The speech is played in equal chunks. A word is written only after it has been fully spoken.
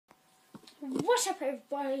What's up,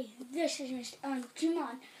 everybody? This is Mr.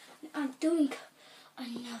 Juman. I'm doing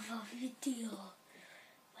another video,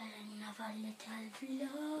 another little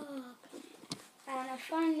vlog. And I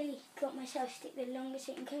finally got myself stick the longest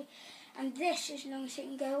it can go. And this is longest it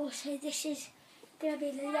can go. Also, this is going to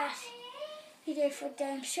be the last video for the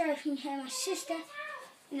day. I'm sorry if you can hear my sister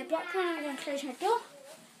in the background. I'm going to close my door.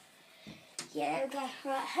 Yeah, there we go.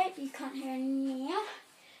 Right, I hope you can't hear me now.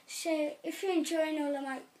 So, if you're enjoying all of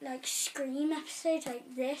my Scream episodes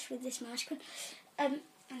like this with this mask on,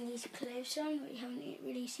 and these clothes on, but you haven't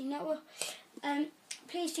really seen that well,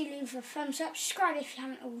 please do leave a thumbs up, subscribe if you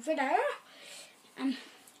haven't already, and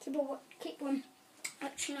keep on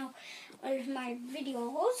watching all of my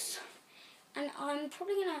videos. And I'm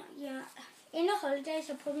probably gonna, in the holidays,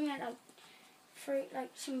 I'll probably make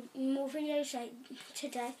some more videos like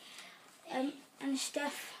today, and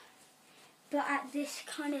stuff. But at this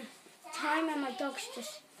kind of time when my dog's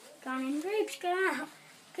just gone in, Rubes, go out.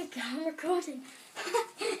 Good girl, I'm recording.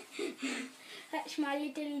 That's my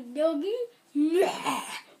little doggy.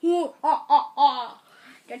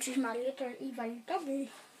 That is my little evil doggy,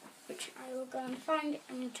 which I will go and find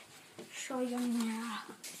and show you now.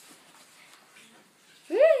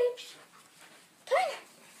 Rubes, come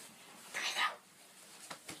on.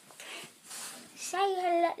 Say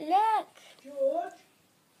hello, look. George.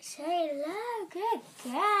 Say hello, good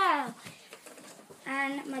girl.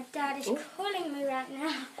 And my dad is calling me right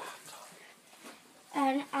now.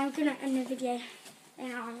 And I'm going to end the video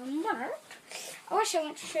in a minute. I also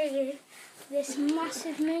want to show you this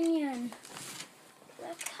massive minion.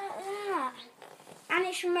 Look at that. And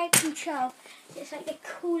it's remote control. It's like the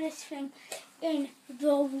coolest thing in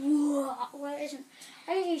the world. Well, it isn't.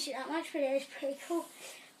 I don't use it that much, but it is pretty cool.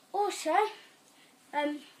 Also,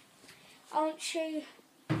 I want to show you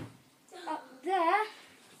up there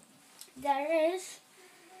is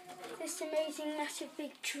this amazing massive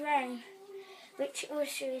big drone, which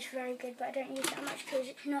also is very good, but I don't use it that much because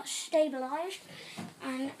it's not stabilised,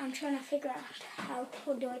 and I'm trying to figure out how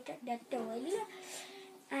to do it that way.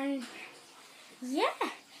 And yeah,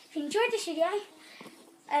 if you enjoyed this video,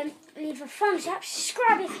 leave a thumbs up,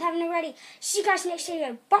 subscribe if you haven't already. See you guys next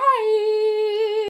video. Bye.